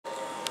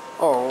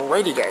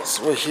Alrighty guys,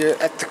 we're here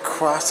at the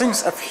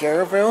crossings of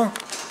Schererville,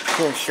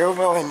 here in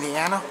Schererville,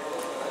 Indiana.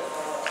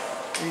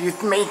 You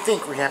may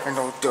think we have an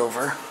old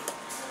Dover,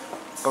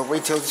 but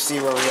wait till you see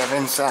what we have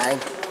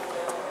inside.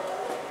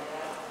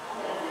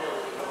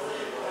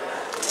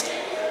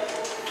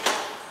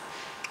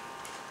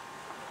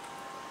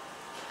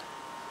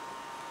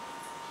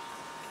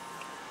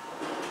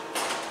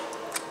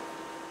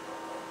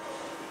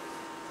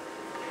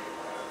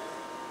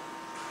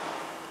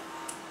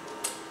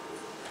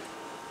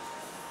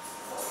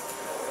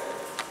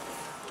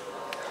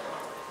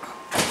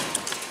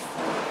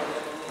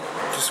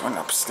 Just went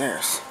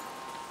upstairs.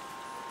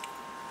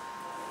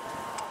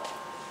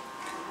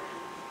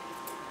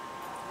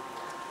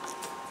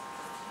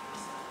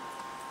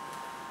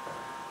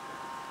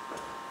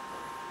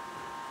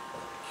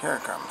 Here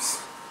it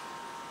comes.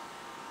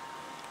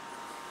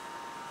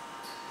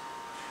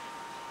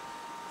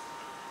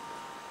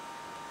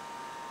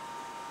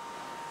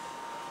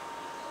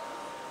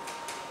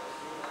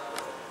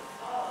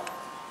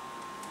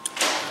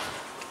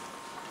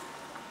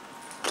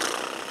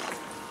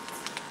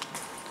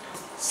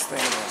 This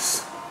thing is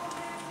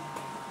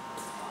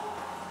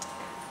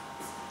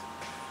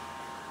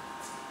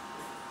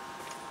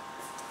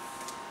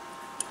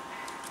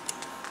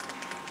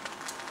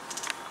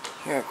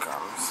here it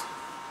comes.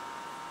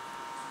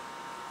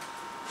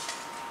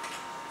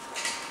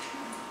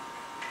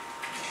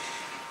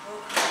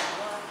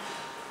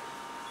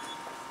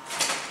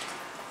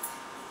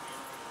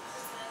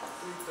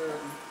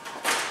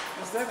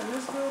 Is that in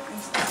this building?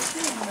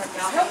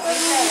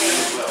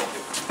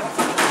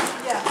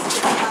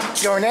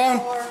 Yes. Going down?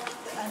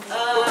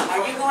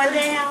 Are you going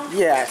down?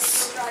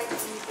 Yes.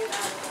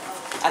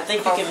 I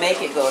think you can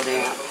make it go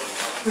down.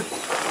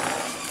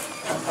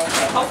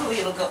 Okay, hopefully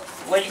it'll go.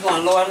 Where you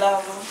going, lower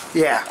level?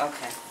 Yeah.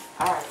 Okay.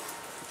 Alright.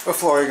 What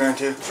floor are you going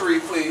to? 3,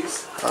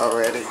 please.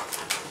 Already.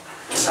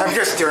 I'm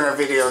just doing a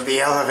video of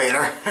the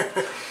elevator.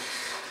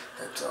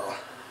 That's all.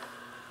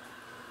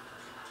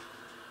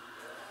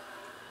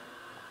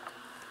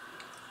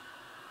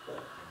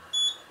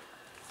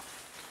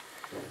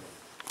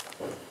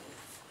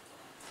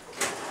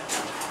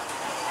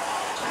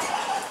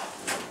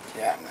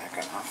 Yeah, I'm not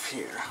going off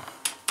here.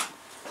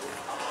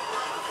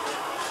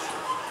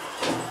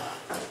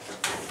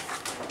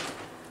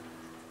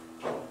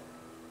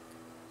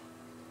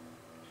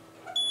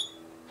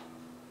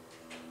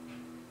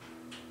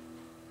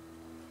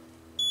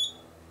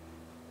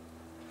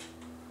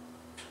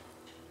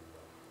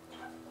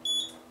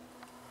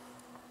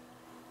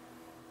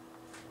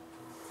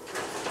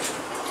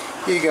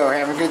 Here you go,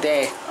 have a good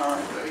day.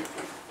 Alright, thank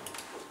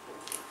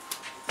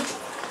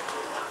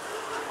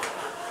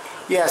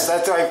you. Yes,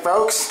 that's right,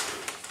 folks.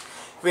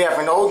 We have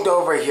an old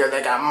Dover here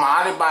that got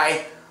modded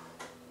by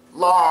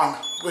Long,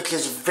 which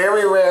is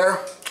very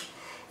rare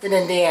in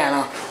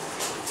Indiana.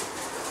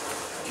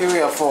 Here we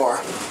have 4.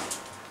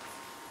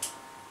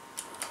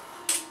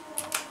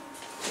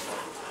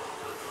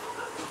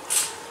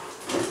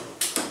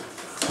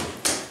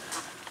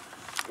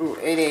 Ooh,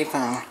 88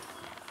 pound.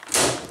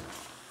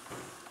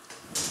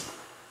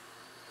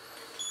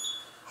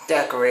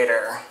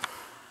 Decorator.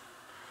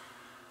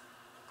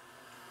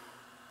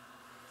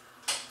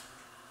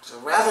 It's a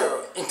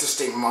rather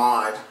interesting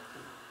mod.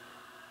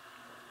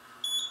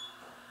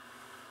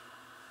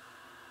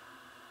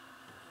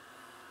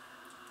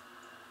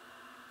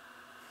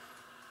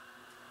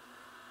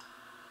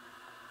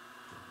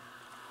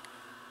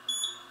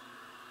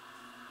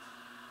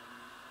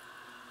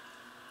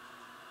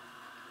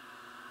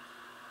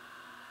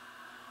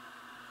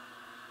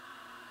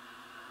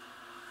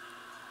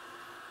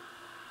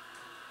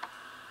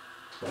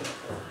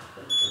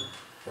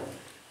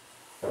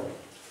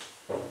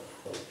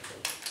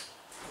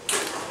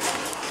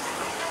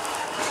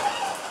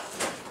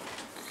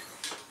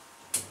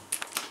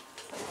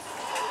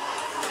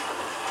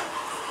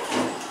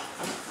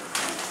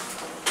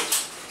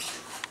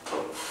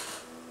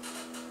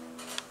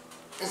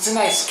 It's a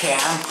nice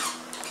cam,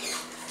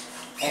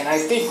 and I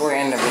think we're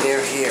in the video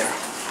here.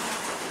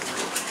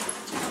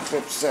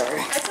 Oops,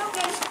 sorry. That's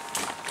okay.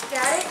 You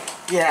got it?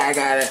 Yeah, I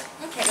got it.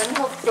 Okay, let me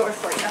hold the door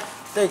for you.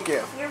 Thank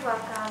you. You're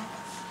welcome.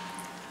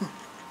 Do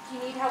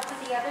you need help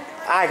with the other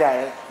door? I got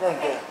it.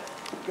 Thank you.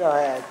 Go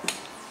ahead.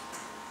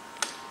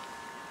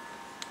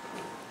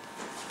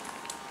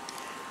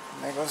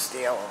 There goes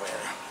the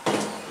elevator.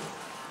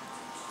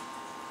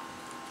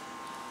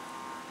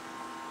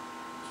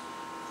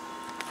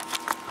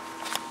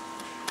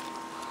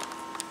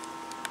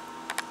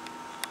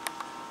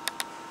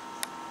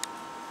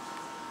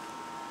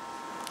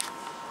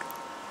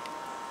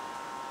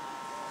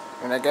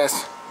 And I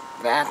guess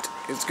that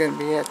is going to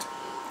be it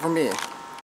for me.